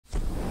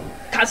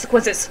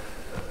consequences.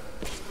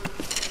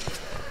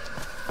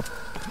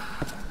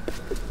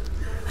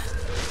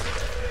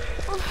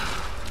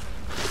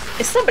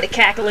 Is somebody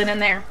cackling in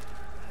there?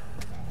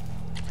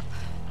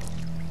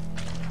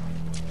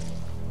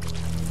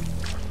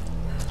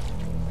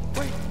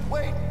 Wait!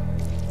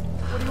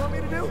 What do you want me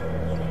to do?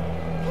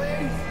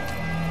 Please!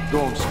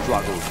 Don't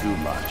struggle too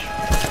much.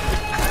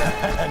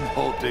 And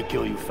hope they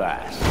kill you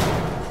fast.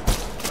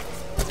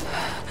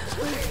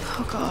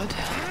 Oh God.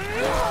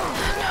 No.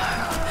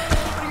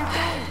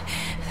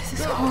 This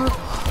is horrible.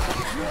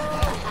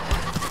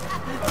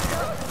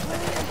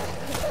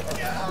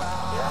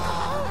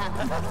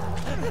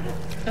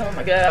 Oh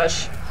my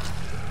gosh.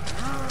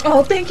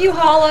 Oh, thank you,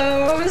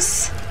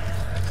 Hollows!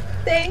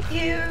 Thank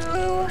you!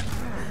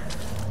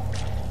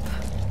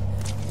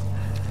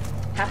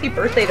 Happy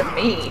birthday to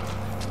me.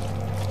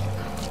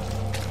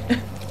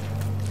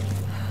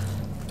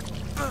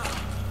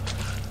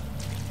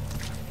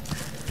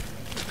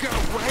 Go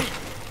away!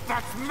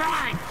 That's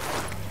mine!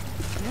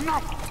 No!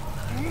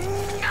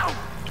 No!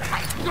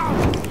 Let go!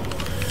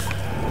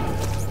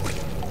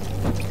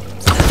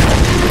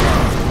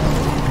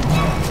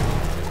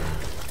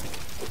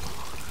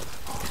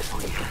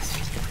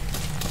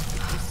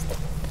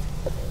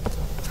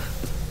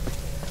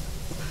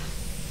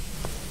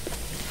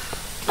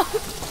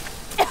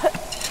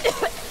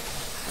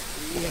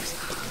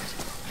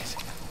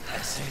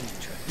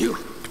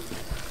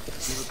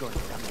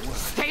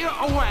 Stay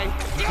away!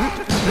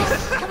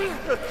 Come here!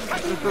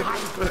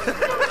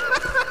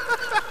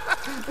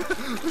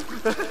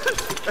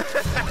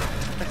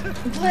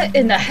 What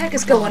in the heck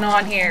is going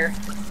on here?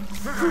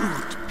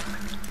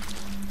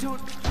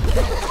 Don't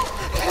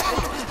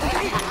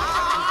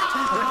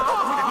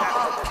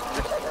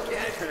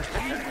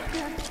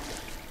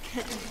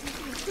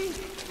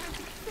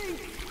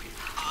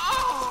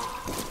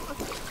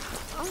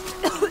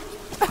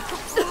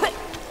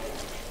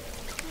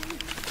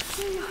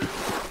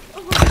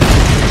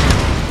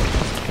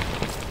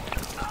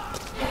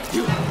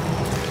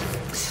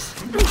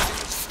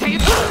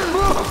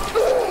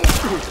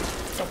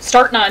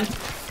start none.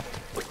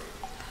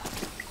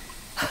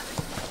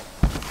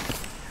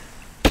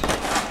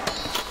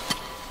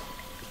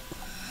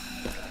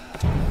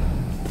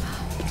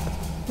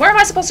 Where am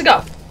I supposed to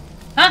go?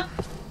 Huh?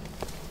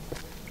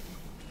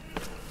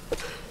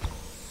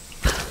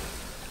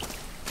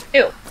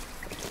 Ew.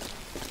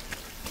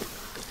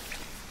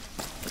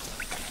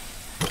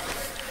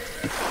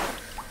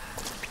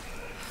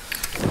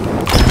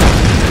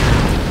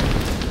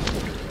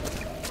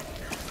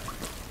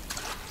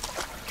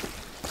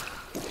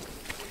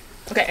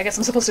 Okay, I guess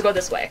I'm supposed to go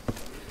this way.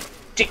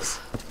 Jeez.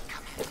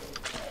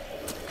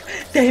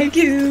 Thank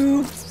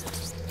you!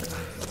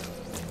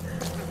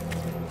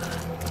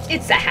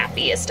 It's the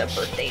happiest of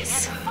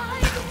birthdays.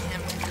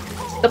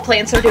 The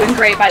plants are doing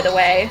great, by the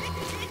way.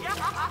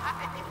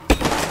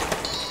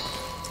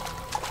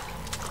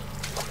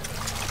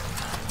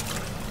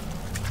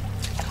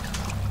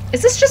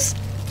 Is this just...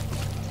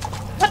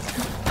 what?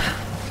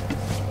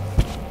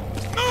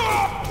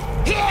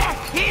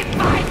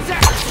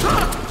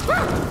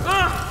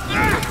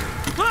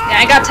 Yeah,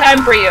 I got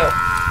time for you.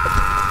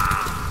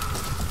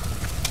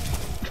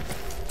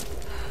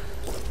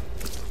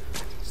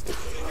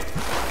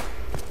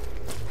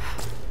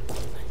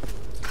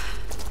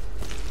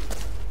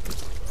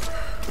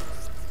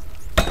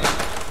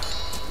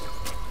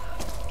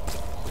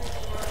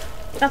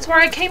 That's where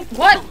I came.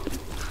 What?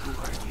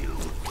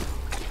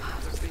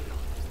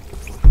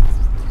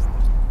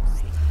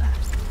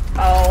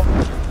 Oh.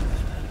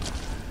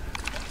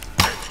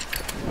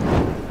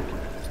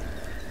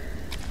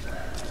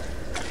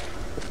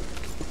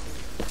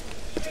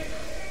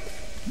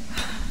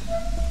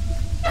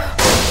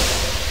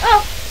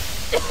 Oh.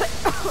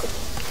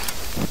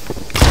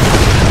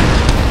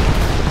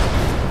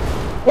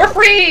 We're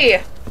free.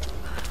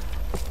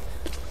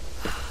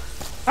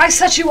 I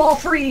set you all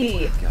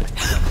free.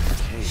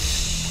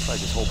 Like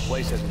this whole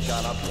place hasn't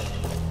shot up yet.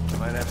 We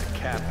might have to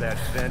cap that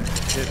vent and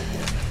hit it.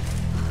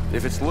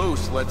 If it's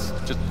loose, let's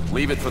just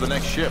leave it for the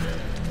next shift.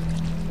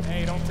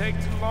 Hey, don't take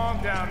too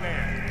long down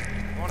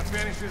there. Want to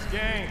finish this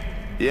game?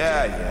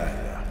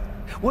 Yeah.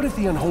 What if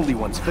the unholy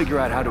ones figure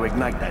out how to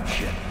ignite that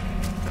shit?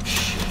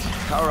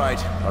 Shit. All right.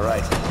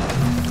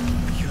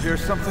 You hear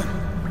something?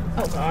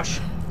 Oh gosh.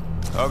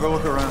 I'll go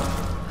look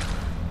around.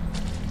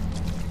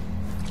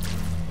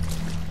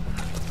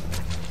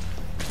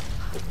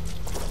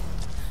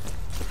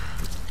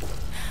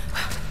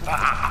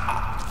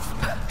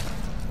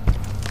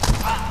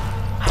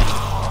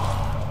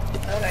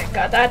 Okay,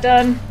 got that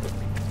done.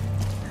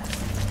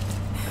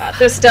 Got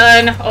this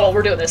done. Oh,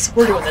 we're doing this.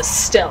 We're doing this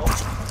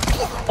stealth.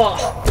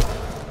 Oh,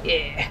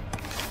 yeah.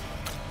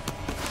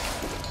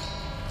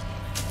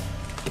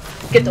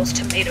 Get those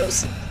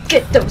tomatoes.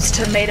 Get those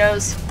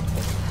tomatoes.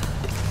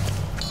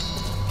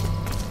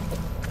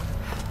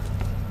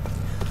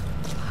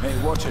 Hey,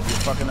 watch it.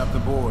 You're fucking up the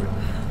board.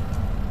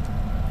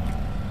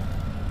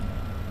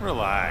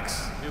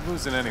 Relax. You're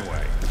losing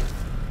anyway.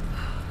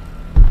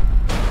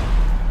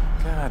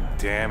 God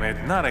damn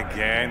it. Not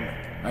again.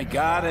 I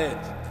got it.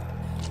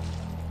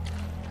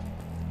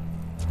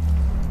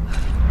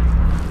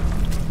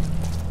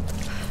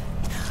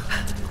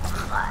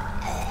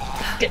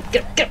 Get him,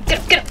 get him, get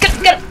him, get him, get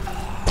him, get him!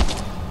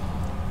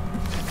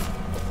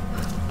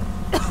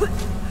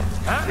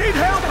 I need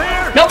help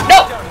here! No, no!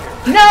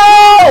 No!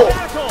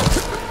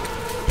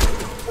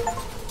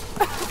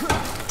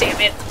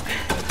 Damn it.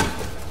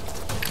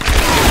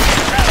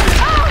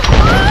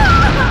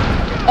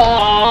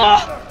 Oh!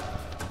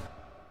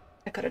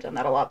 I could have done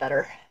that a lot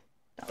better.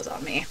 That was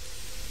on me.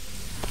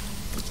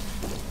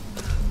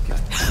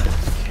 God,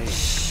 okay.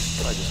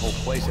 Like this whole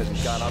place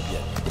hasn't gone up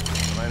yet.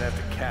 I might have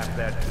to cap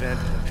that vent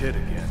in the pit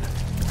again.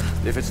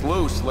 If it's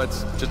loose,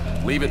 let's just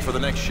leave it for the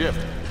next shift.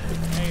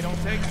 Hey, don't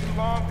take too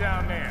long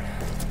down there.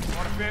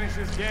 Want to finish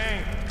this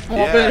game?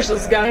 I'll finish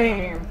this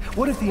game.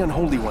 What if the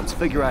unholy ones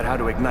figure out how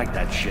to ignite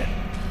that shit?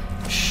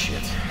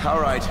 Shit. All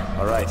right,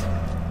 all right.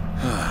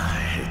 I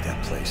hate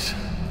that place.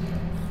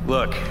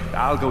 Look,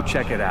 I'll go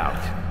check it out.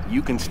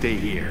 You can stay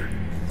here.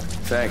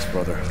 Thanks,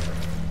 brother.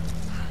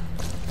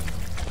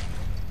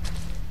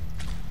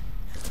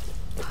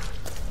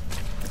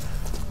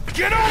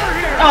 Get over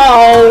here!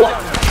 Oh!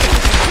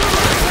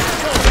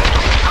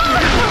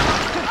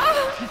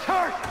 She's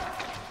hurt!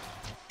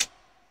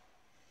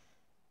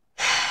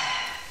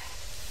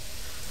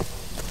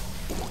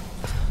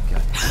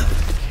 God,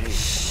 okay.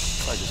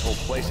 Like this whole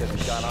place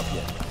hasn't gone up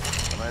yet.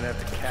 I might have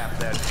to cap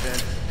that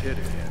vent in the pit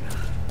again.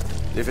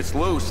 If it's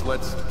loose,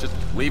 let's just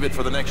leave it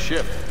for the next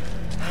shift.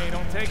 Hey,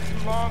 don't take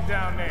too long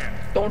down there.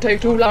 Don't take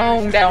too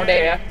long down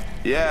there.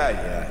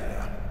 Yeah.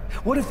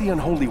 What if the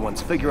unholy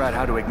ones figure out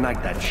how to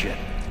ignite that shit?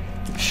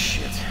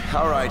 Shit.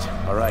 All right,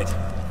 all right.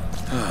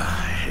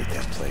 I hate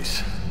that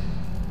place.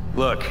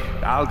 Look,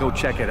 I'll go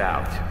check it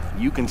out.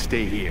 You can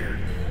stay here.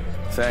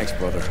 Thanks,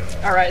 brother.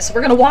 Alright, so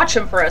we're gonna watch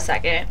him for a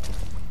second.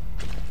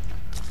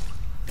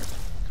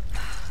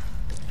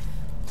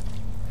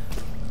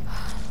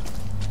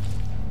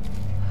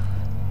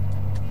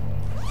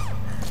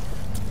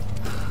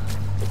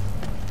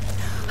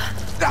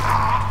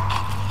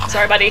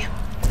 Sorry, buddy.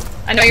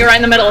 I know you're right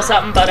in the middle of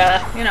something, but,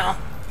 you know.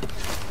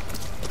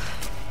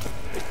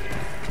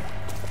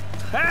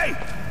 Hey!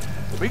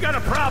 We got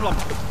a problem!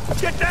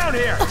 Get down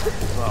here!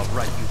 All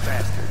right, you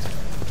bastards.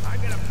 I'm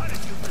gonna punish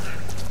you for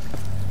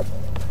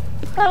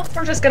this. Well,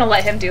 we're just gonna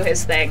let him do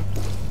his thing.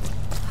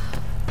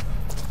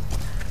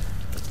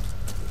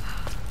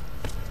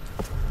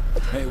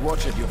 Hey,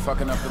 watch it, you're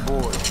fucking up the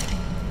board.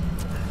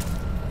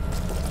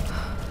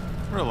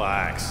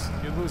 Relax.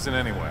 You're losing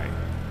anyway.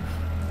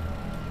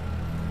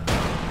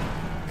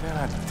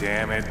 God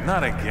damn it.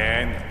 Not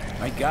again.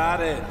 I got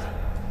it.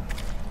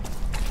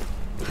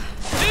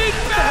 Need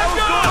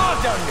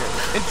backup! Down here.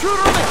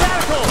 Intruder on the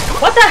catapult!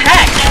 What the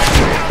heck?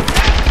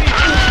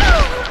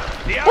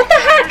 What the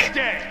heck?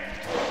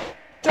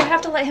 Do I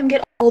have to let him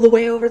get all the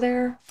way over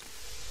there?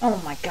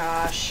 Oh my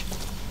gosh.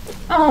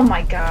 Oh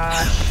my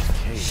gosh.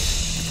 Okay,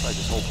 looks like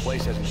this whole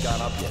place hasn't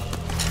gone up yet.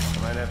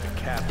 I might have to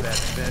cap that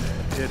vent in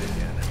the pit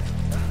again.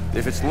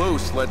 If it's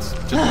loose, let's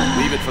just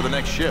leave it for the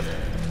next shift.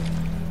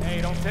 Hey,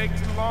 don't take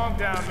too long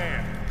down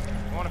there.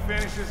 Want to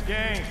finish this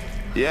game?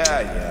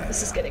 Yeah.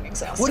 This is getting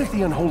exhausting. What if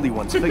the unholy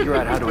ones figure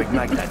out how to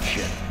ignite that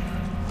shit?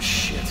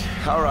 Shit.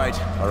 All right.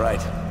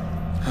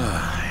 I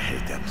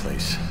hate that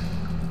place.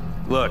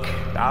 Look,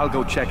 I'll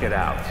go check it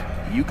out.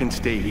 You can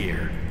stay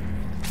here.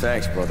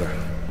 Thanks, brother.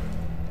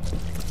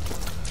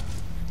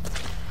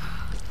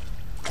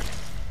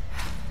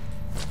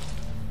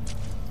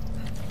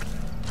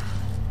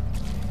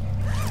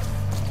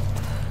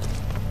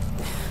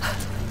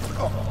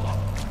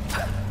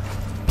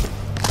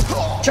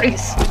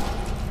 Jeez.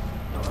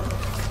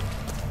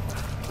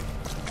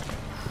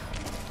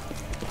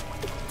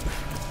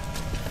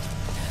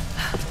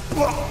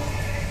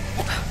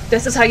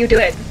 This is how you do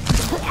it.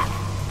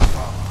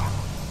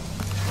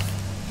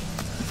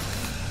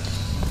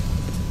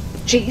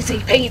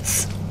 Jeezy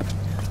Pates.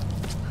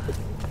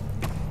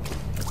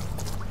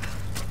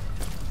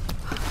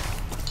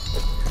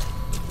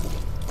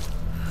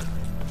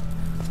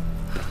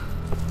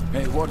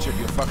 Hey, watch it,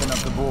 you're fucking up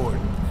the board.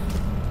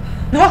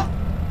 Ah!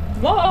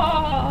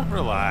 Ah!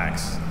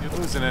 Relax. You're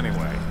losing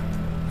anyway.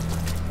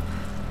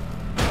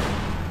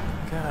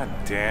 God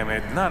damn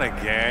it. Not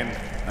again.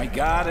 I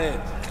got it.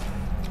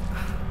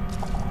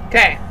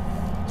 Okay.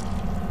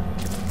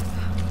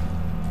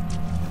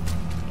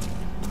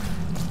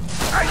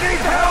 I need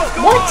help!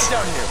 Go What? on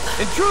down here!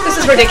 Intruder This on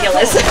is the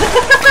ridiculous.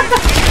 catapult!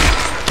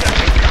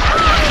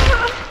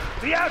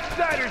 The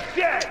outsider's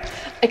dead!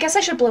 I guess I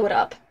should blow it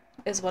up,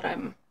 is what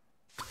I'm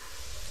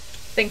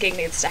thinking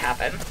needs to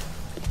happen.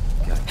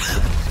 God,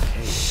 okay.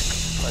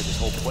 Like this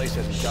whole place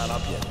hasn't gone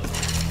up yet.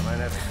 I might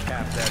have to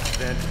cap that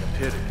vent in the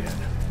pit again.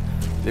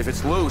 If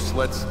it's loose,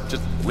 let's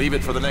just leave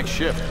it for the next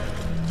shift.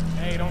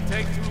 Hey, don't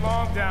take too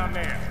long down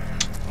there.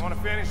 Want to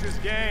finish this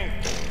game?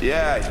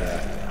 Yeah.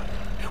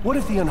 What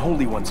if the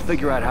unholy ones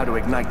figure out how to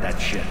ignite that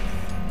shit?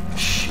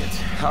 Shit.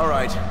 All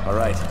right.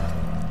 I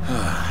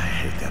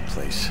hate that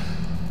place.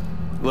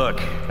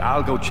 Look,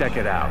 I'll go check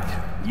it out.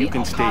 You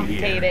can stay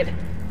here. Complicated.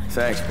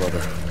 Thanks,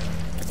 brother.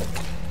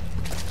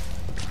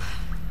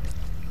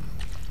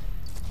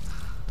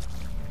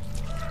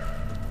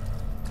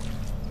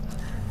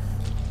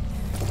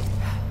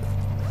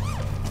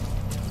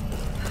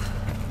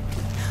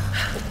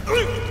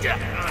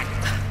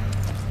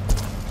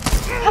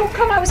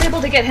 come I was able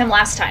to get him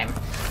last time?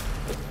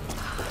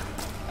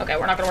 Okay,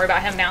 we're not gonna worry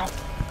about him now.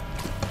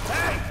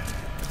 Hey!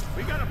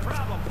 We got a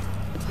problem.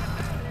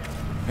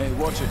 Hey,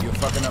 watch it, you're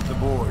fucking up the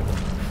board.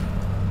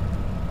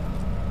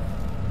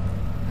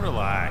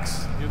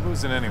 Relax. You're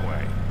losing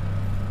anyway.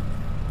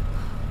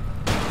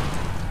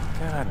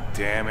 God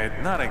damn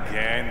it. Not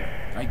again.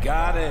 I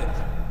got it.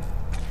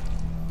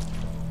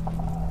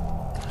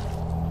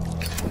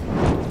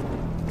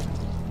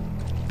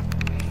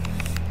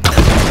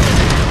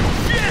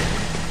 Shit!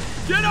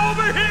 Get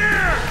over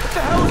here! What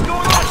the hell is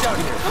going on down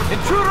here?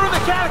 Intruder in the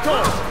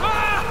catacombs!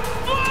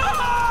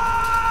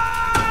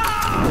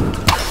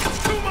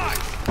 Too much!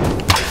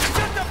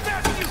 Get the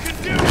best you can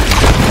do!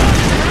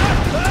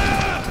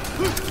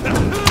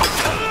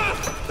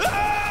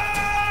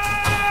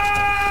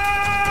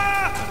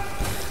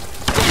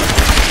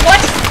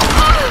 What?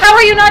 How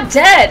are you not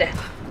dead?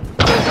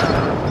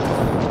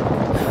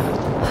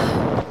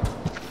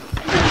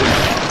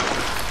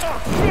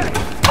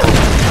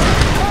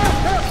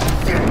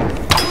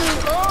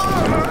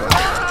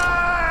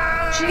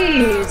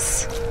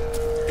 Jeez.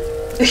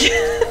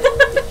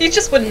 He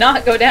just would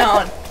not go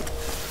down.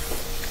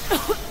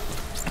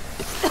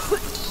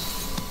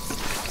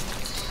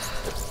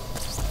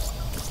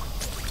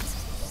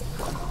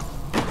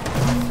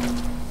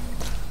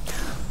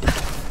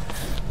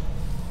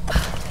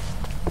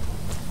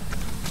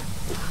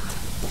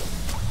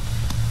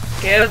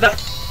 Give.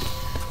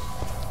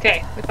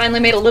 Okay, we finally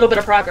made a little bit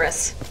of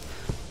progress.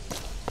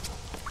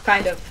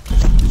 Kind of.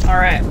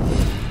 Alright.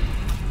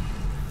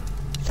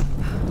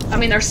 I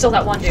mean, there's still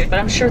that one dude, but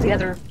I'm sure the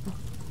other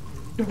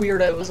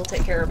weirdos will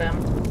take care of him.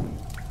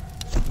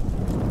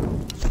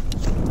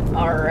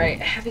 Alright,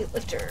 heavy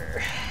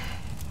lifter.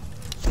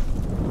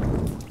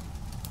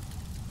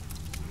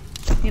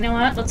 You know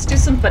what? Let's do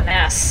some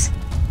finesse.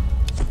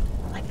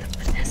 I like the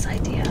finesse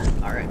idea.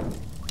 Alright.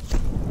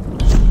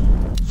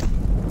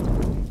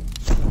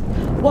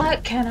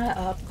 What can I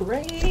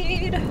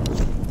upgrade?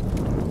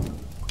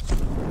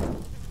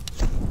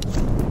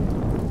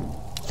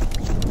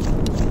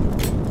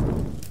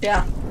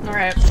 Yeah,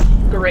 alright.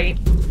 Great.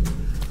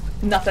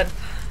 Nothing.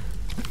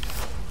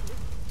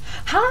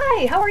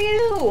 Hi, how are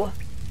you?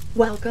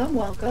 Welcome,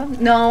 welcome.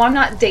 No, I'm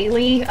not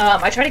daily.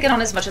 I try to get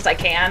on as much as I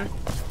can.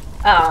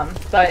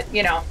 But,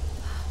 you know,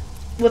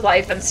 with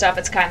life and stuff,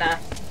 it's kind of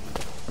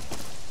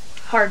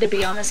hard to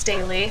be on this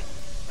daily.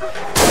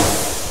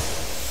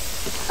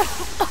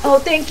 Oh,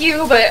 thank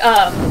you, but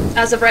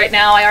as of right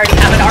now, I already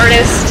have an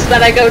artist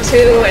that I go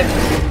to,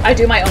 and I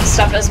do my own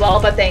stuff as well,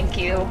 but thank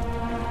you.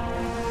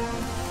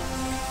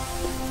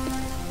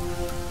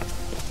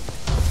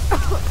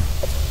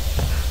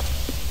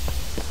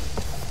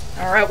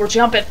 Alright, we're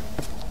jumping.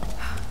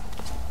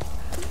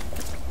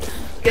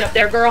 Get up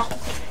there, girl.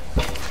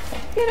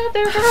 Get up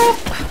there, girl.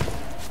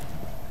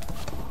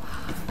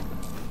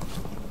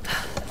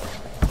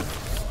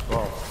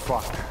 Oh,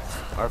 fuck.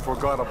 I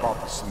forgot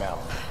about the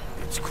smell.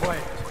 It's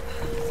quiet.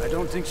 I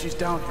don't think she's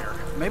down here.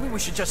 Maybe we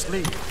should just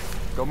leave.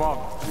 Come on,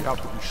 we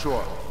have to be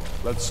sure.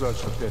 Let's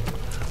search the pit.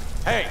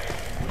 Hey,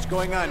 what's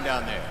going on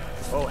down there?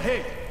 Oh,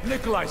 hey,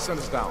 Nikolai sent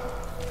us down.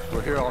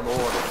 We're here on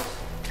order.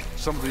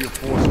 Some of your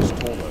forces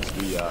told us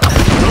we,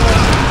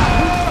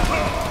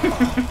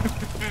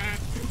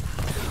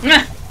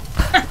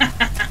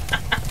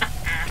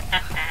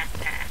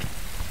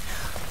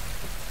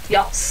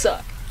 Y'all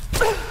suck.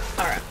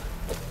 Alright.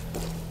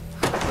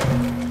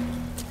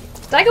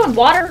 Did I go in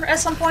water at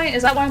some point?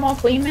 Is that why I'm all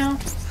clean now?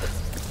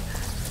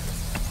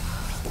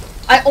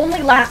 I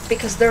only laugh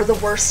because they're the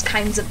worst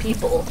kinds of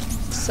people.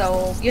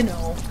 So, you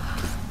know.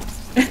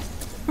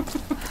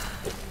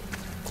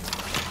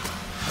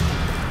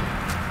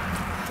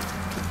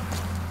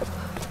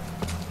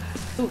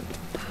 Ooh.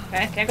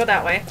 Okay, can't go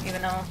that way,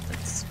 even though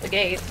it's the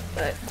gate,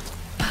 but...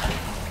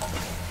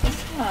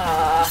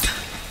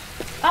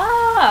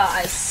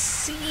 I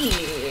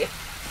see.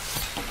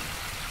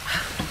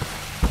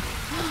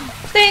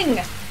 Thing!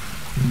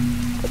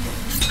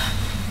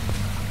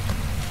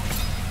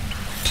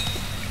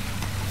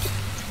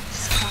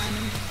 Just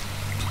climbing.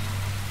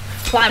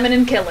 Climbing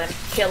and killing.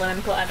 Killing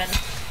and climbing.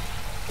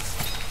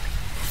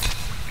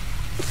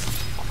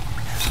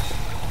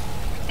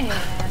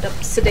 And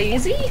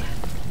ups-a-daisy.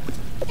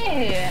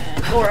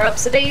 And more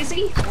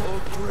ups-a-daisy.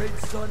 Oh, great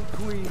Sun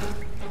Queen,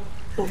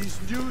 these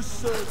new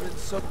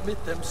servants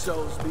submit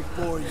themselves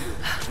before you.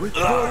 With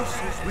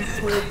voices we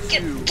praise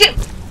you. Get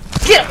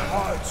With him!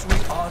 hearts we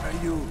honor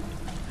you.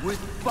 With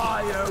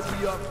fire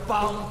we are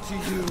bound to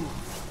you.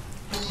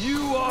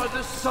 You are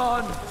the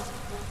sun.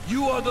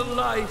 You are the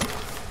light.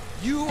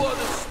 You are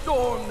the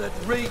storm that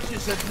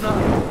rages at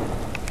night.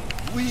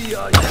 We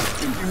are you.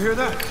 You hear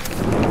that?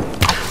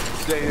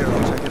 Stay here,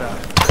 I'll check it out.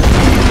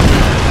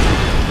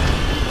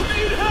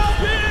 Need help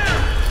here!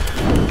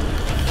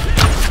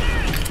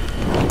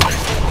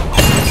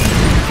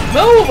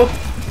 Move!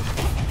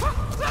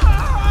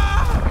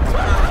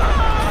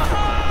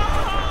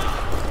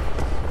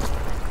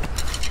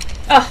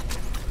 Oh,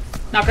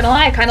 not gonna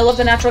lie, I kind of love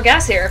the natural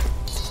gas here.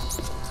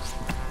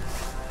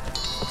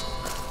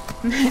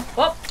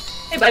 Oh,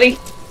 hey buddy.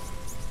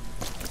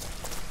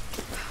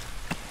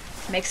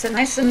 Makes it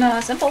nice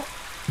and simple.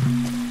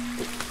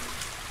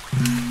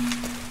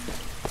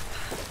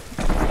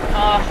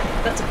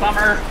 Oh, that's a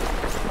bummer.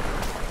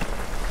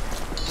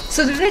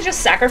 So do they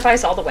just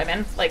sacrifice all the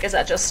women? Like, is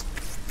that just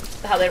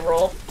how they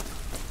roll?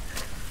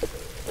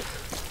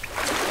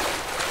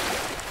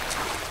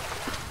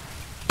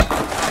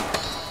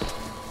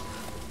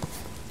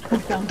 I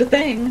found a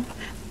thing.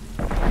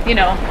 You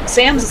know,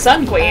 Sam's a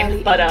sun queen,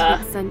 Early but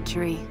 18th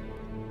century.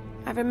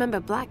 I remember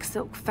black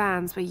silk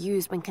fans were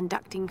used when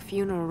conducting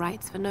funeral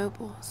rites for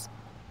nobles.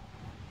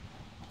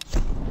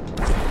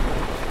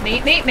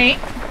 Neat, neat, neat.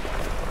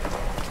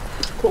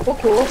 Cool, cool,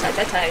 cool. Tight,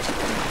 tight, tight.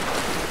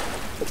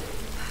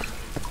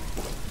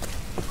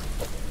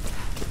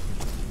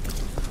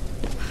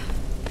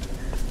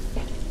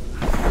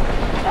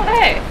 Oh,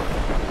 hey.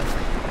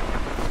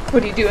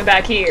 What are you doing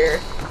back here?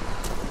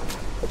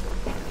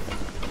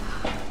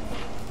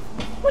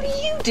 What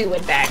are you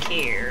doing back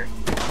here?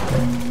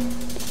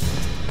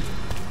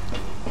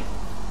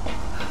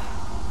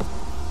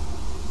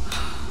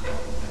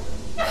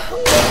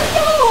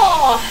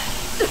 Oh.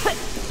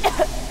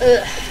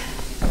 Ugh.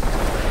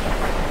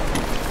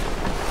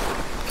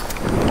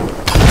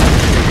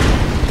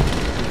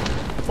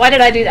 Why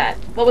did I do that?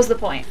 What was the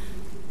point?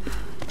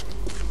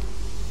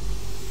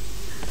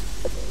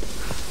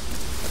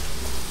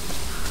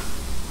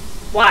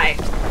 Why?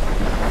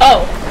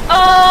 Oh.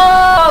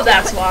 Oh,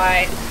 that's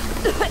why.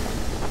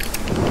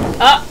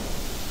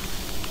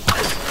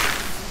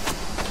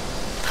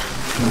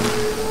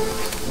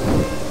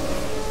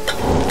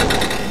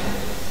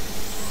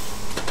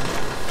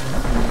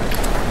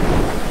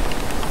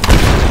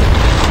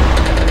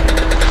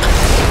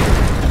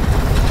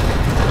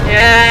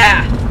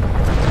 Yeah.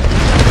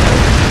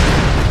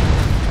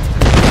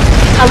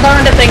 I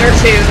learned a thing or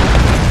two.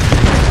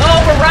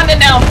 Oh, we're running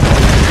now.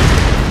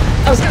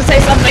 I was gonna say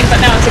something, but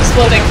now it's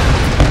exploding.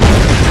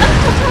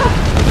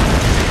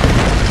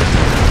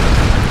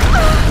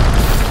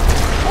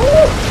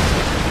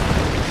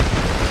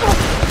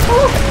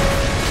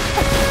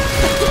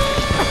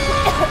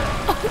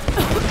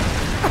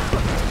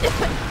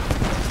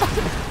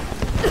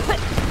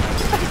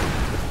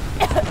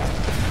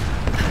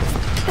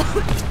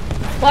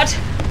 What?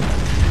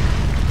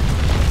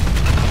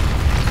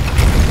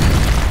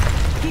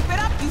 Keep it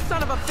up, you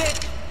son of a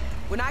bitch!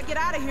 When I get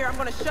out of here, I'm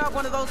gonna shove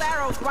one of those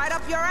arrows right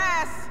up your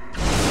ass!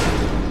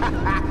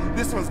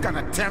 This one's got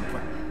a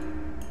temper.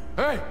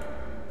 Hey!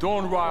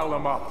 Don't rile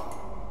them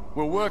up.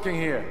 We're working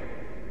here.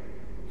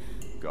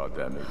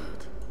 Goddamn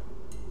idiot.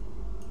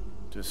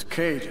 This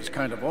cage is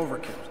kind of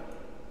overkill.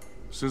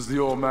 Since the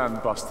old man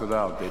busted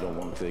out, they don't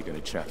want to take any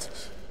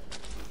chances.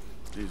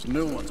 These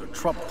new ones are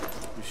trouble.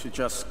 We should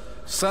just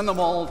send them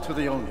all to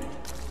the Oni.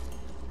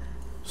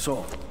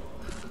 So,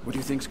 what do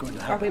you think's going to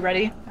Are happen? we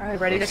ready? Are we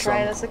ready to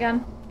try this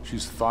again?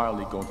 She's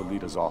finally going to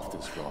lead us off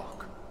this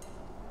rock.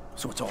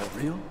 So it's all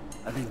real?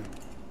 I mean,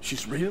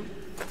 she's real?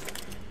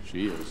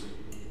 She is.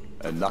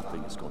 And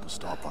nothing is going to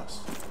stop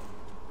us.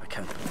 I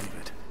can't believe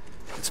it.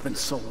 It's been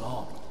so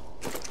long.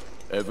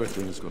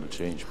 Everything is going to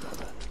change,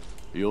 brother.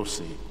 You'll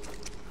see.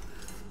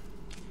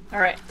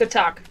 Alright, good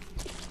talk.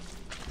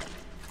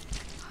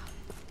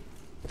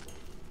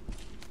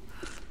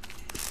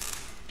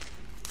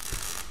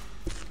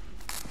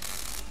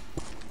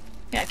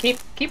 Yeah,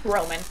 keep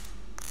roaming.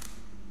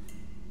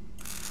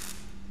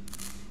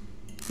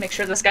 Make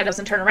sure this guy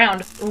doesn't turn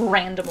around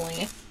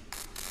randomly.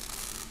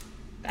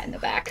 Guy in the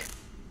back.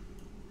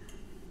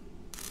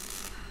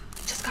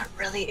 Just got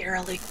really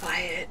eerily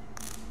quiet.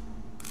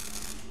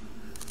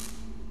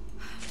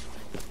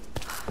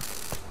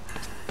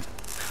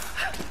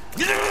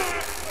 You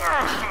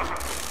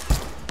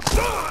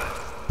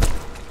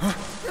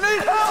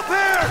need help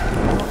here!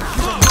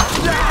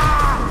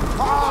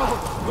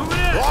 Move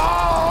in!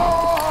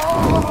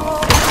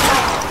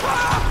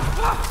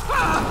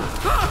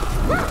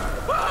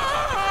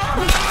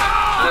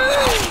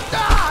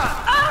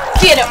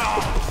 Get him!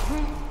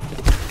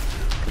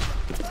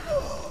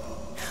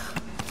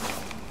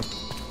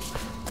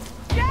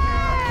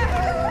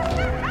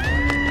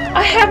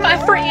 I have my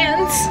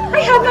friends! I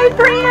have my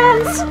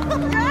friends!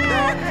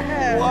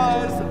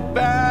 Was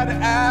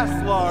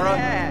badass, Laura.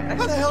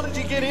 How the hell did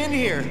you get in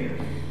here?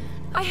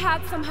 I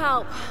had some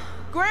help.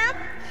 Grimp?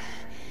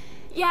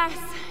 Yes.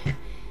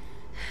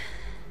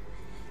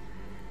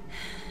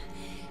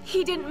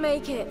 He didn't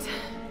make it.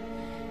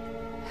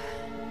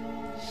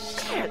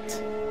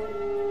 Shit!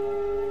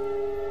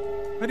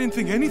 I didn't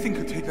think anything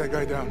could take that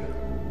guy down.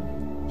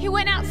 He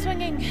went out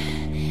swinging.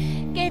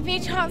 Gave me a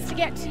chance to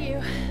get to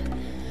you.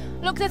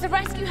 Look, there's a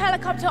rescue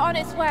helicopter on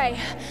its way.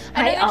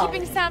 I know they're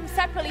keeping Sam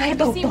separately. Did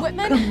you see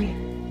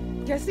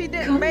Whitman? Guess he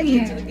didn't make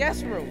it to the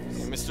guest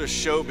rooms. Mr.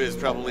 Showbiz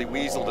probably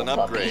weaseled an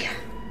upgrade.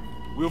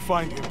 We'll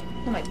find him.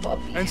 Oh my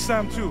puppy. And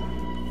Sam too.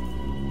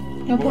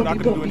 No, But we're not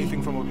puppy, gonna do puppy.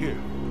 anything from up here.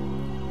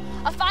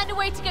 I'll find a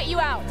way to get you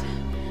out.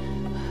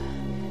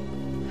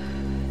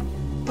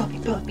 Puppy,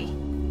 puppy.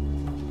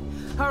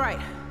 All right,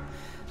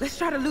 let's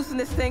try to loosen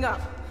this thing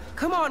up.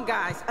 Come on,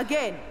 guys,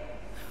 again.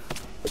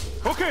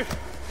 Okay,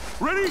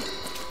 ready?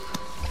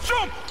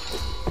 Jump!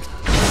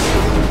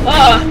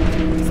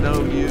 It's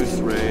no use,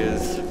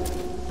 Reyes.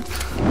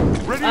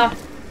 Ready?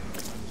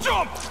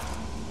 Jump!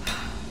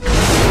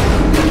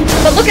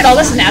 But look at all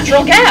this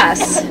natural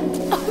gas.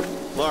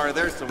 Laura,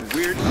 there's some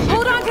weird shit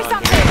Hold on to going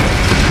something. here.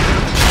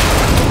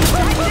 I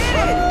did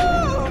it!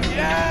 Oh,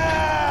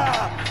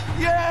 yeah!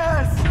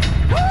 Yes!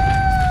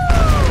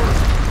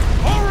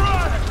 All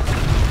right!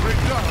 Great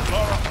job,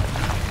 Laura.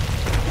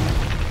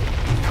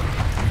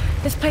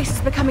 This place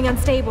is becoming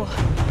unstable.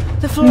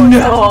 The floor is starting to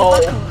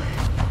buckle.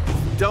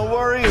 Don't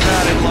worry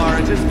about it,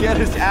 Laura. Just get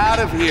us out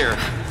of here.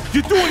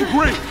 You're doing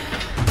great.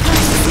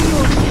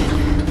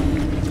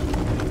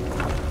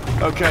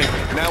 Okay,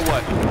 now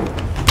what?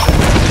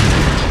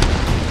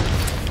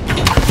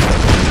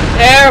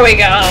 There we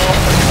go.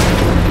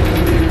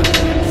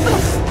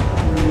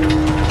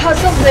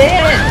 Puzzle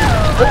in.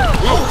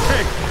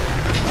 Okay,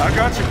 I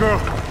got you, girl.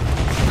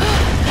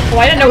 Oh,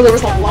 I didn't know there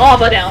was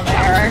lava down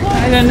there.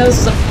 I didn't know this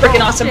was a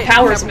freaking awesome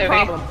Powers movie.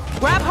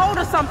 Grab hold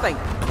of something.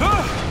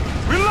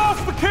 We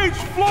lost the cage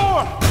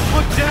floor.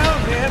 Look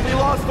down, man. We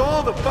lost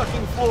all the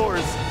fucking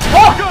floors.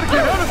 Oh! Gotta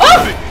get out of this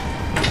thing.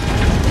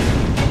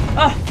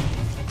 Oh!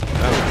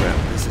 Oh, crap.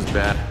 This is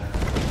bad.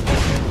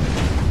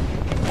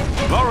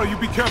 Laura, you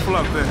be careful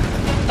out there.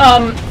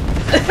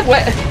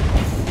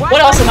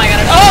 What else am I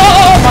gonna?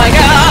 Oh my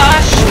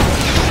gosh!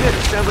 Shit,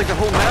 it sounds like the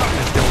whole mountain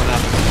is going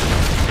up.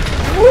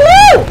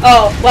 Woo!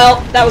 Oh,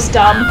 well, that was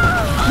dumb.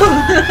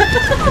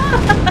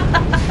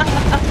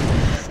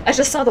 I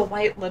just saw the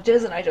white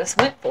ledges and I just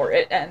went for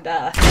it, and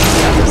that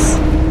was...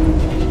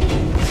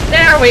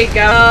 There we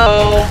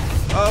go!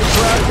 Oh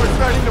crap, we're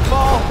starting to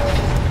fall!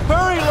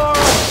 Hurry, Laura!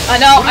 I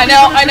know.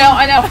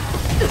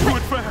 Do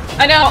it fast.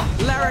 I know.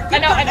 Lara, I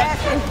get know. your ass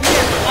in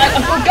here.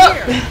 Go!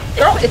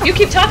 Girl, if you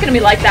keep talking to me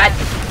like that...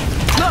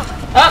 Look,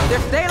 Oh.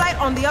 there's daylight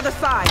on the other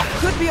side.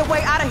 Could be a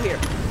way out of here.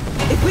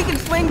 If we can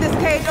swing this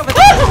cage over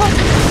there.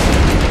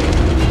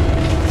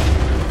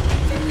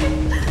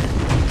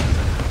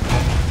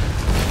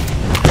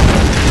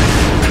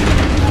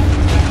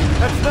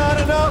 That's not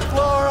enough,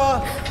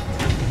 Laura!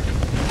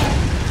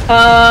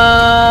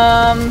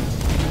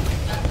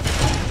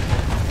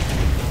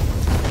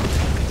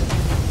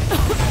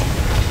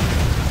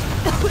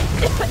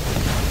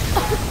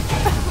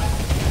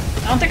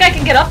 I don't think I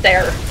can get up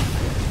there.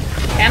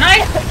 Can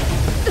I?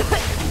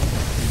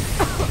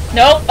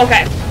 Nope.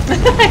 Okay.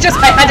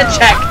 I had to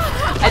check.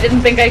 I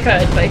didn't think I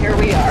could, but here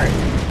we are.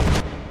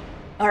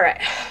 Alright.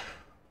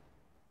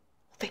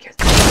 We'll figure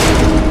this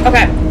out.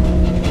 Okay.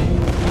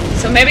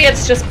 So maybe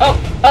it's just... Oh!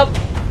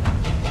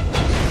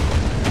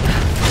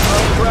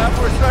 Oh crap,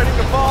 we're starting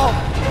to fall!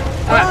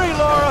 Hurry,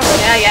 Laura!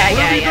 Yeah.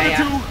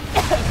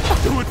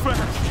 Do it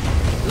fast.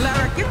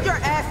 Lara, get your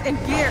ass in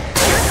gear.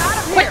 Get out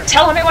of here. Quit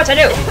telling me what to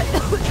do!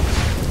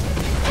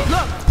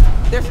 Look,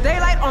 there's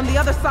daylight on the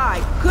other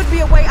side. Could be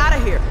a way out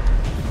of here.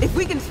 If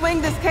we can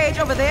swing this cage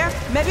over there,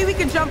 maybe we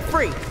can jump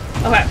free.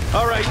 Okay.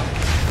 Alright,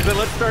 then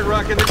let's start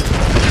rocking this.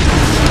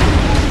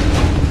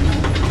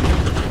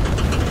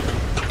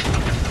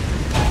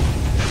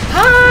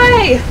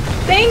 Hi!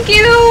 Thank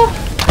you!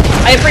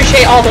 I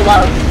appreciate all the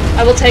love.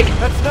 I will take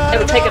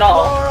it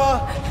all. Laura.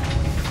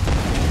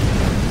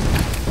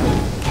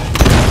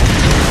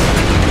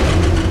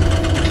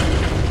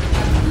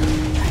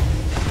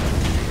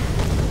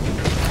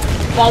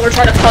 While we're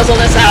trying to puzzle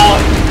this out.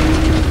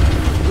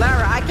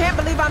 Lara, I can't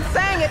believe I'm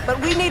saying it, but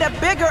we need a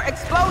bigger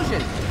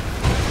explosion.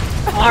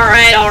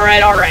 Alright.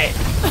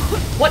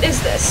 What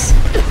is this?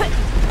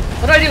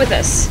 What do I do with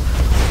this?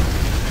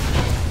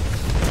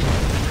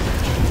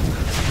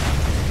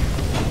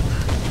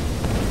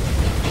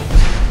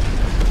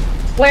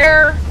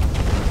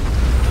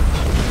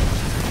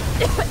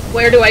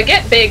 Where do I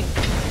get big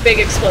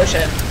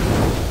explosion?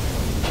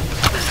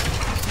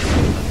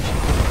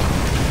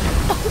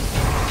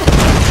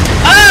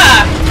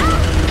 Ah!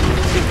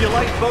 If you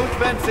light both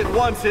vents at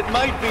once, it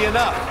might be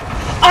enough.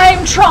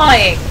 I'm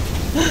trying!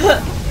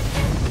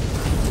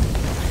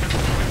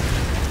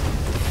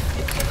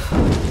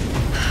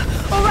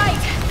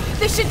 Alright,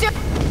 this should do.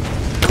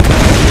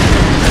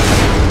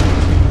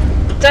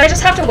 Did I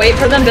just have to wait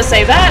for them to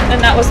say that,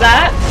 and that was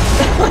that?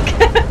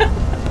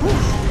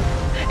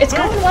 It's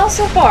going well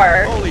so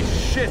far. Holy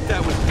shit,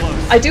 that was close.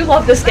 I do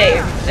love this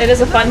game. It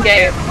is a fun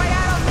game.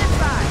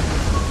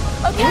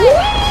 Okay,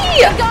 Whee!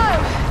 here we go.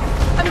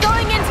 I'm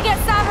going in to get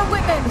Sam and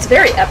Whitman. It's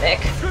very epic.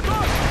 Good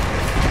luck.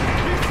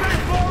 Be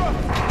safe, Laura.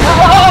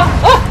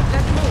 Oh!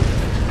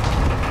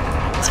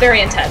 It's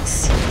very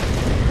intense.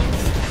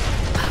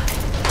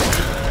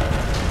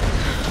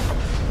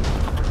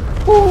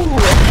 Ooh.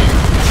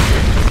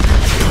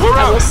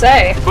 I will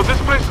say, But this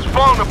place is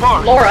falling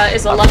apart. Laura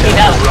is a lucky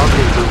duck.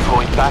 Rendezvous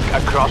point back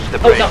across the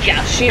bridge. Oh no,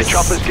 yeah, she's The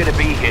chopper's gonna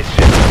be here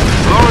soon.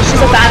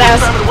 a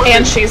badass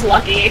and she's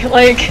lucky.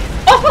 Like,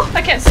 oh,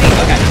 I can't see.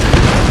 Okay,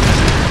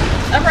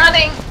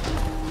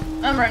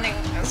 I'm running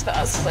as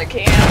fast as I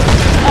can.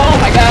 Oh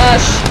my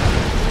gosh!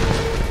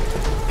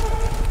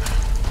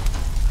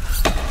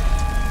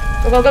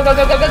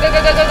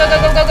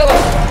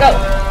 Go!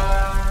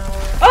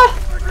 Oh!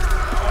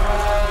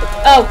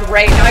 Oh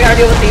great! Now I gotta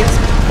deal with these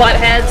butt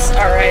heads.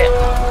 All right.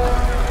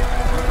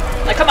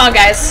 Like, come on,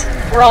 guys.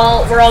 We're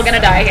all gonna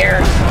die here.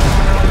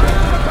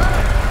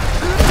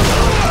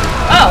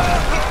 Oh.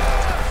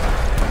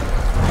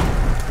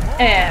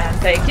 And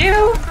thank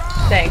you.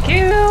 Thank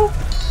you.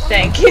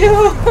 Thank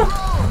you.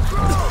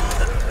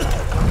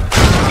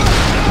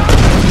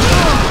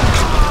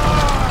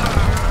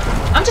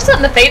 I'm just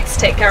letting the fates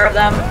take care of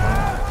them.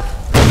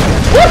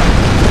 Woo!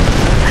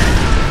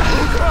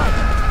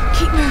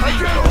 Keep moving.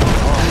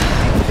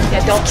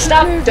 Yeah, don't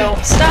stop,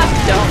 don't stop,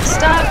 don't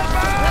stop.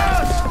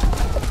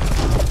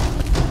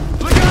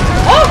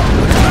 Oh!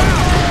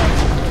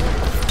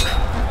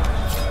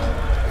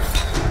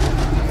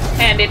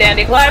 Handy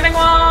dandy climbing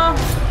wall.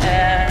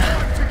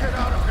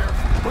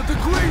 But the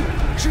queen,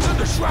 she's in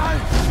the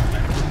shrine.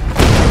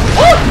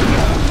 Oh!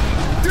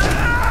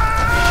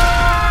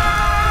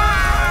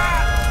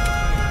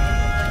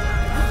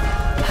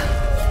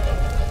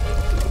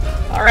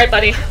 All right,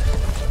 buddy.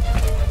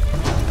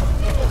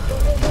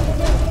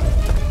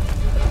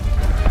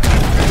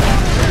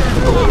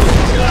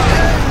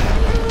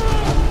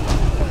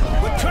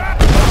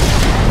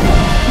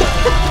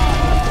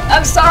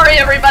 I'm sorry,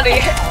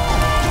 everybody.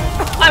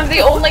 I'm the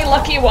only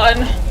lucky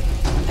one.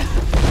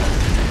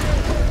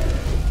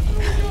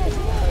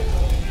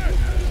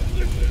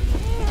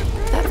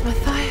 That's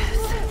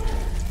Matthias.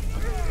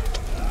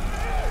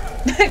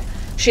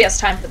 She has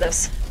time for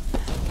this.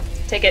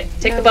 Take it.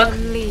 Take the No book.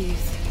 one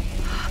leaves.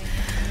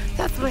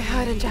 That's what I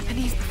heard in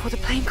Japanese before the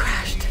plane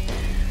crashed.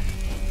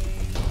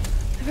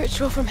 The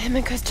ritual from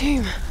Himiko's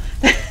tomb.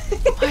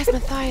 Why is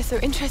Matthias so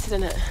interested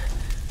in it?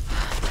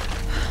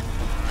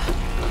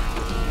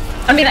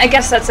 I mean, I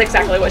guess that's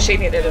exactly what she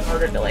needed in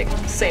order to, like,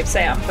 save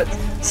Sam, but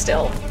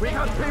still. We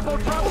got people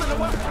trapped in the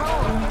West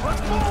Tower.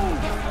 Let's move.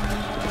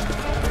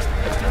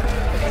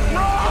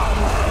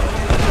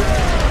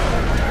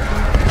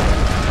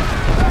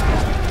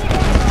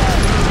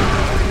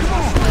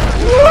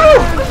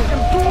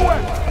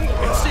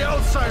 It's the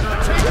outsider.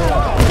 Take it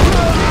out.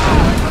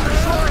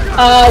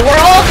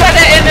 We're all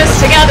kinda in this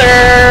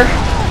together.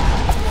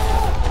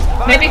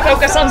 Maybe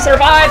focus on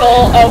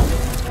survival. Oh.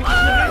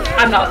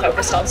 I'm not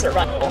focused on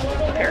survival,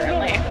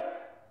 apparently.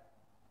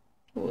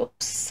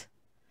 Whoops.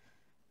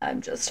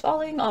 I'm just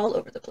falling all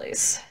over the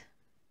place.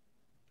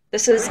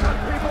 This is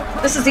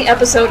the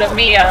episode of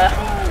me,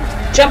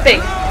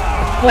 jumping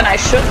when I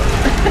shouldn't.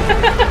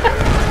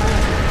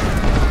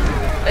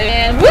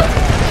 And whoop!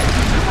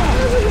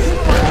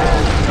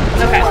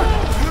 Okay.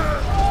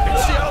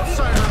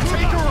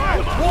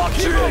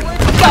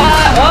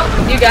 Oh,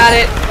 you got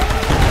it.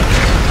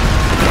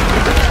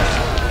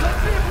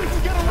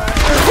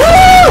 Woo!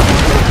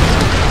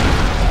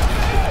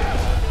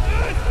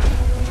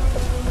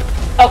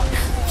 Oh.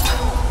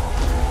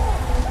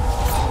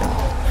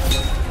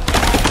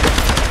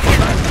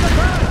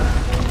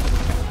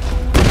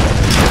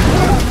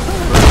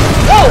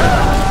 Whoa!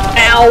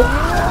 Ow!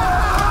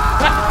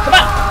 Come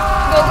on!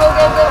 Go, go,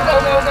 go, go, go,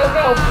 go, go,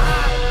 go!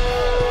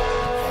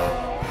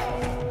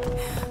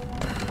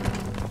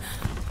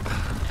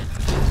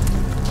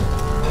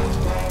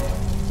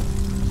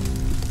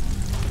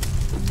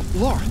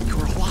 Laura,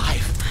 you're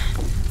alive.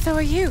 So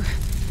are you.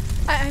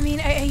 I mean,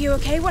 are you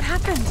okay? What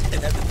happened?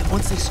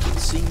 Once they stopped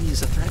seeing me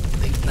as a threat,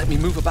 they let me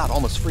move about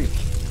almost freely.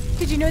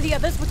 Did you know the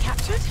others were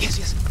captured? Yes,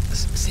 yes.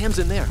 Sam's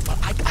in there, but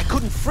I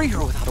couldn't free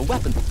her without a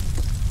weapon.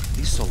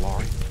 These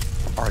Solari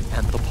are an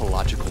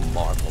anthropological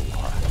marvel,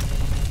 Laura.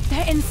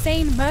 They're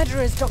insane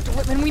murderers, Dr.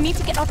 Whitman. We need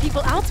to get our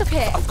people out of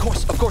here. Of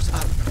course, of course.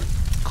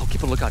 I'll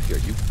keep a lookout here.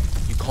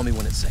 You call me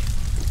when it's safe.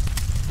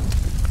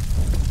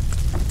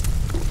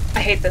 I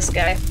hate this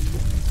guy.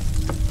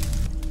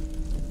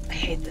 I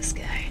hate this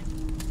guy.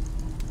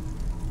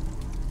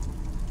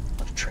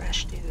 What a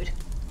trash dude.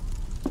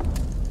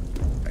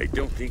 I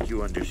don't think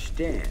you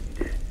understand.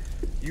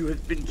 You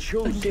have been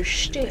chosen.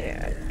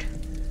 Understand.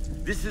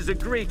 This is a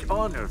great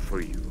honor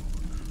for you.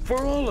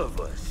 For all of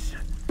us.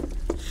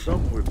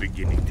 Some were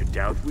beginning to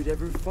doubt we'd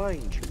ever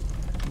find you.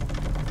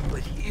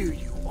 But here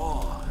you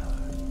are.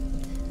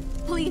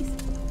 Please.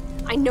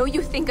 I know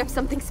you think I'm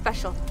something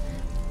special.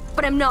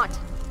 But I'm not.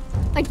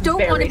 I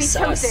don't want to be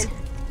chosen.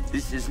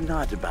 This is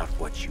not about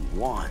what you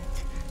want.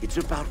 It's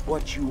about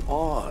what you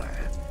are.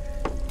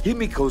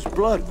 Himiko's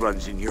blood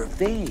runs in your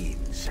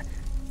veins.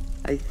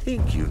 I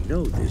think you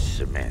know this,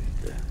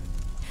 Samantha.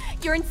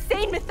 You're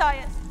insane,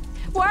 Matthias.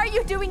 Why are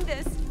you doing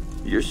this?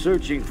 You're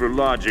searching for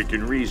logic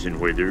and reason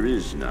where there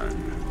is none.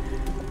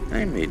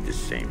 I made the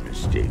same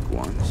mistake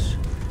once.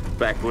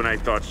 Back when I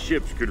thought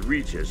ships could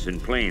reach us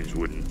and planes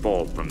wouldn't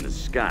fall from the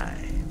sky.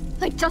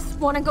 I just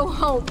want to go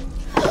home.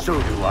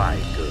 So do I,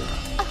 girl.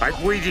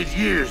 I've waited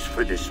years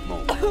for this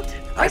moment.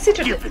 I've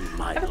given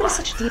my life. Everybody's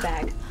such a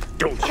D-bag.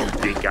 Don't you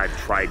think I've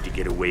tried to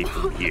get away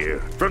from here?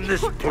 From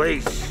this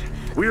place?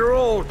 We're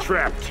all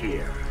trapped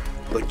here.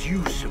 But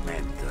you,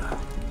 Samantha,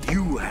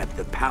 you have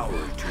the power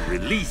to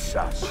release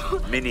us.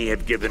 Many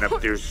have given up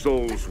their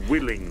souls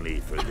willingly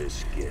for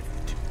this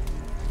gift.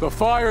 The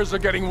fires are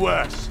getting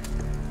worse.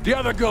 The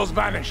other girl's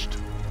vanished.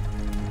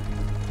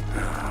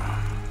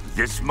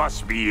 This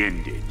must be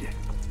ended.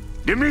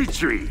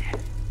 Dimitri,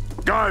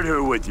 guard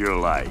her with your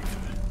life.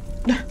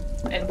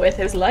 And with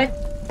his life,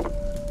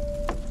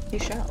 he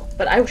shall.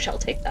 But I shall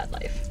take that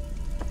life.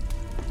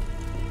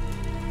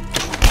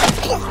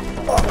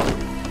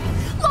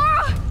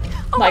 Laura!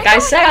 Oh like I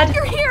said.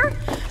 You're here!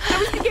 I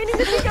was beginning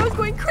to think I was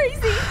going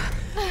crazy.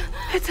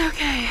 It's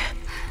okay.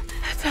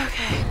 It's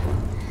okay.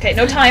 Okay,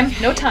 no time.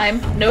 No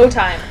time. No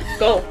time.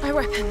 Go. My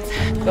weapons.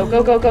 Go,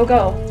 go, go, go,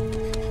 go.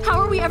 How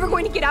are we ever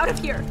going to get out of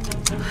here?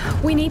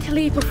 We need to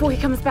leave before he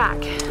comes back.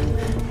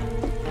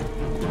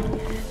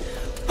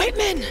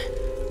 Whitman!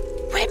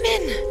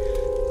 Whitman!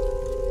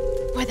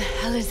 Where the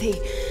hell is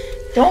he?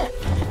 Don't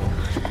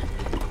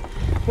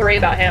worry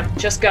about him.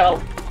 Just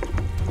go.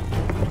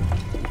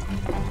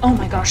 Oh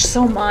my gosh,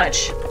 so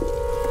much.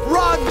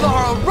 Run,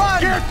 Laura,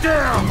 run! Get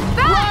down!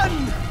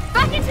 Run!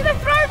 Back into the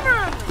throne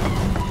room!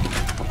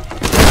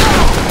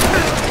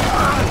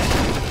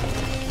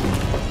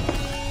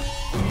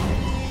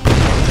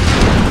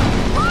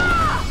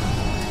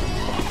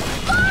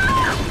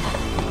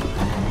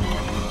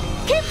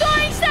 Keep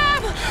going,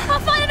 Sam! I'll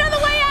find another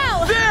way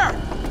out! There!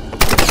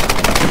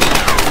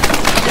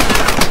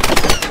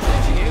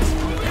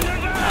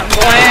 I'm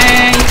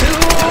going to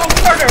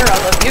murder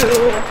all of you.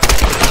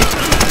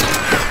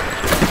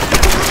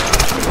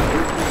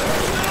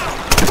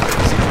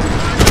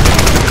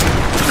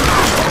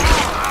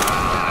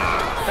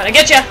 Gonna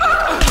get you!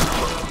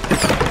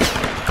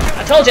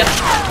 I told you!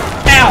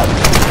 Ow!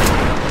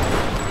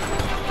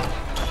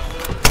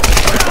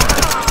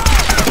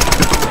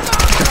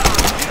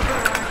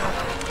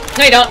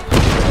 No, you don't.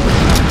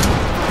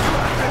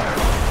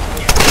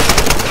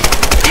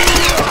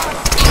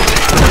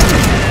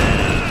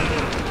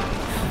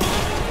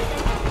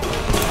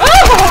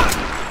 Oh!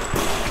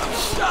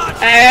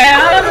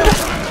 And...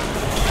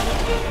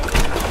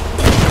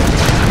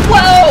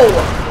 Whoa!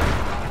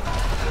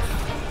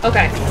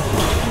 Okay.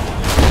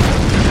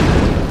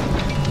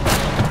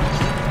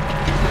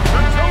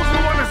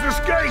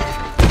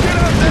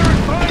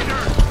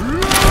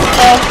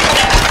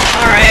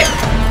 Alright.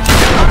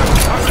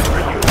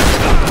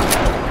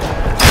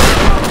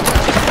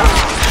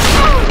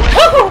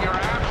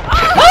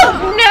 Oh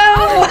no!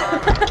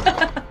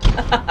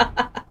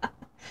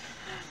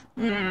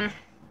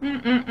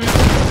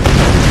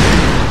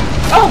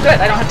 Oh good,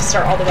 I don't have to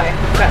start all the way.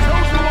 Okay.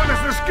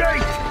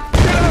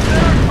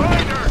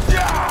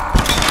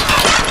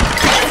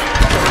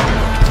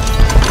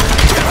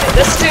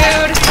 This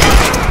dude.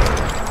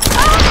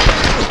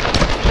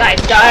 Die,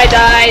 die,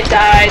 die,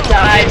 die,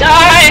 die,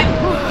 die!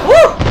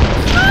 Woo!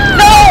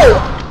 No!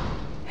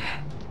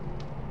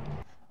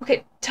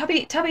 Okay,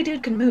 Tubby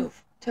dude can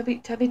move. Tubby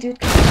dude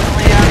can move. Oh,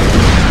 yeah.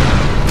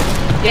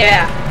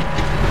 Yeah.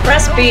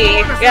 Press B.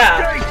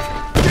 Yeah.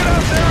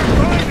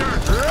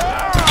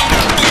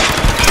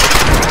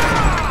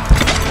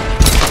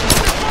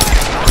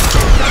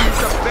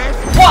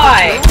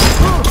 Why?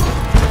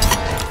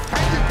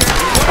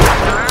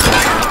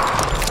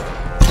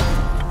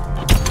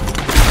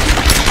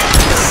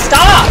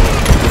 Stop!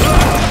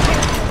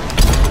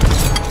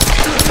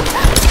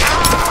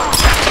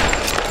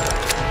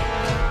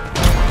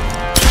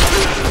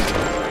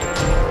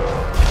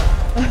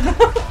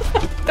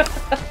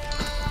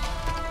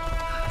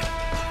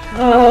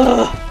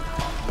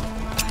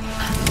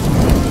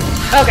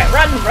 Okay,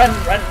 run.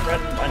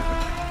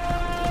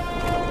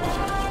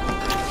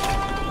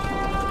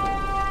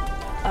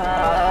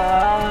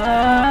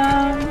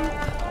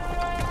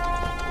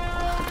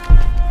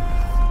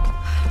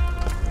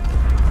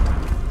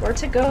 Where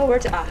to go? Where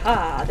to?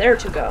 Aha, there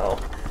to go.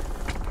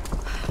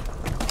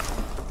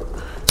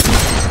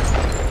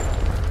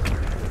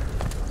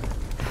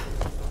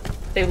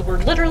 They were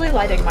literally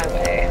lighting my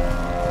way.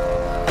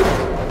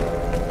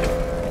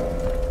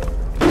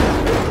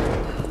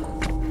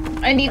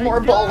 I need more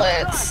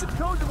bullets.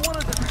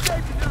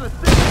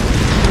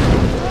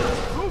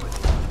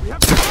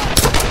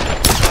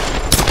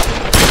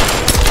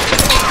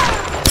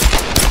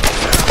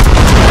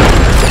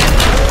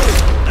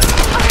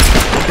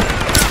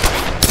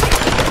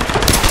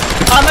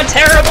 I'm a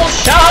terrible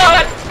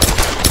shot!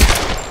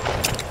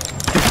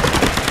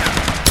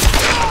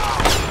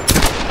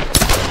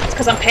 It's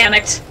because I'm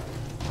panicked.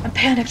 I'm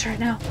panicked right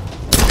now.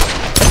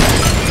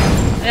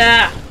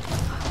 Yeah.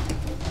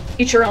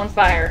 Eat your own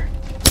fire.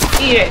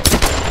 Eat it.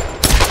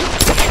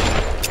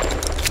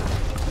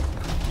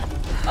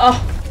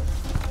 Oh.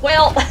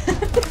 Well.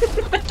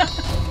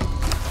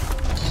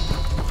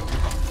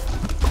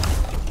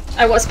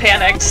 I was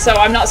panicked, so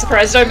I'm not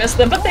surprised I missed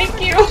them, but thank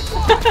you.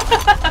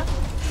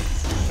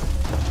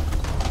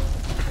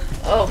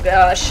 Oh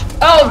gosh.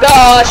 Oh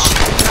gosh!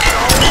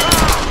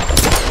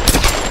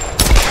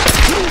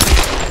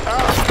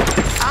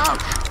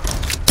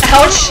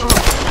 Ouch!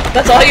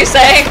 That's all you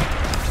say?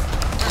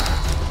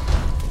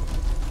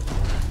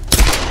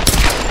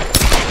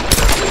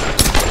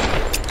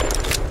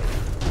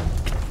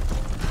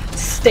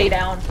 Stay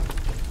down.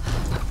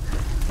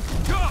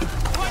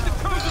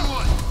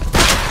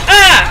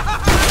 Ah!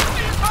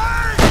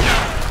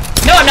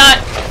 No, I'm not.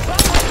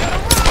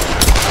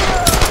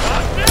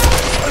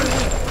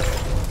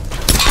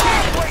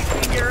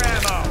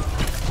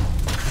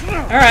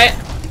 Alright.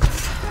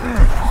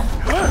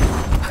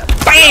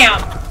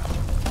 Bam!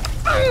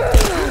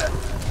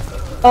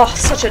 Oh,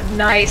 such a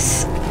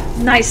nice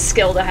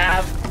skill to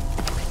have.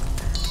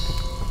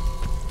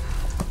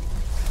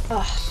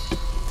 Oh.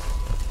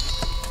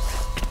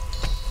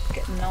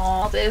 Getting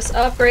all this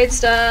upgrade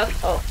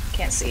stuff. Oh,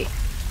 can't see.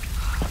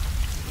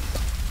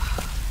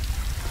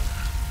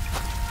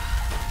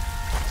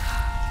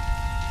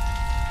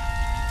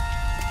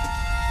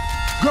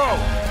 Go!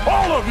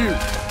 All of you!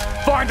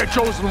 Find the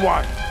chosen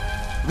one!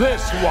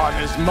 This one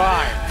is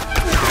mine!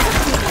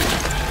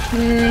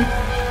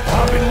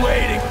 I've been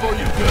waiting for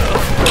you, girl!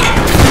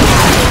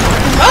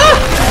 Ah!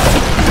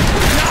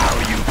 Now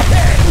you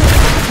can!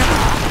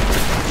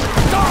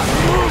 Start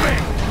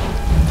moving!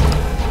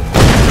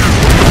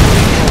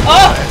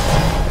 Oh!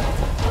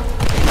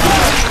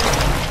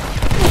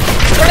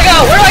 Where do I go?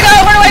 Where do I go?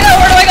 Where do I go?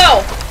 Where do I go?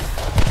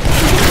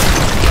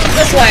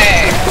 This way!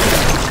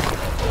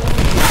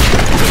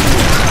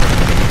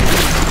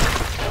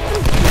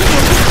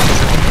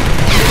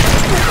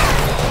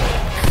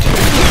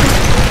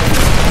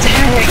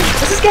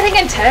 This is getting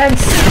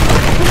intense.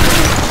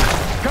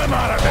 Come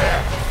out of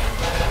there.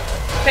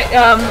 Okay,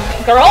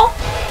 girl?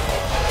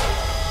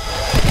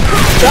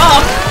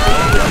 Jump.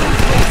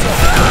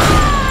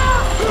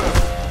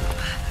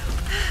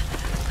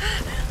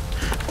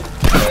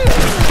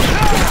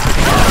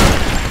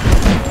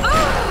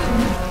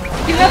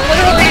 You have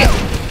literally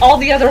all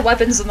the other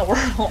weapons in the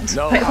world.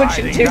 No, why would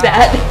you do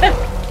that?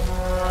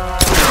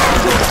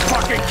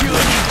 Fucking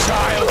killing you,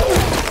 child.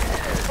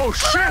 Oh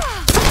shit.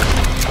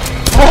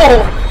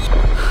 Oh!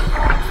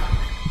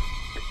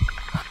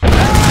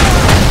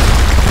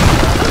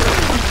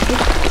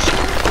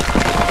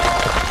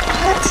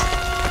 What?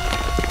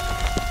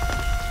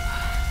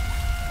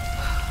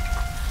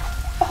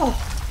 Oh.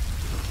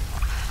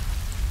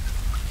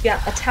 Yeah,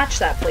 attach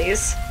that,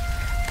 please.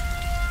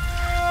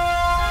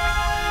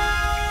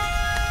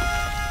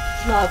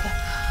 Love.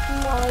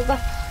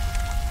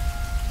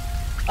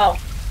 Oh.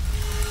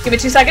 Give me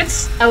 2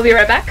 seconds. I will be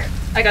right back.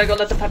 I gotta go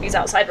let the puppies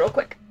outside real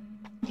quick.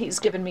 He's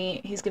giving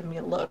me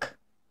a look.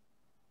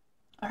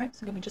 Alright,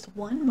 so give me just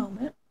one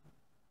moment.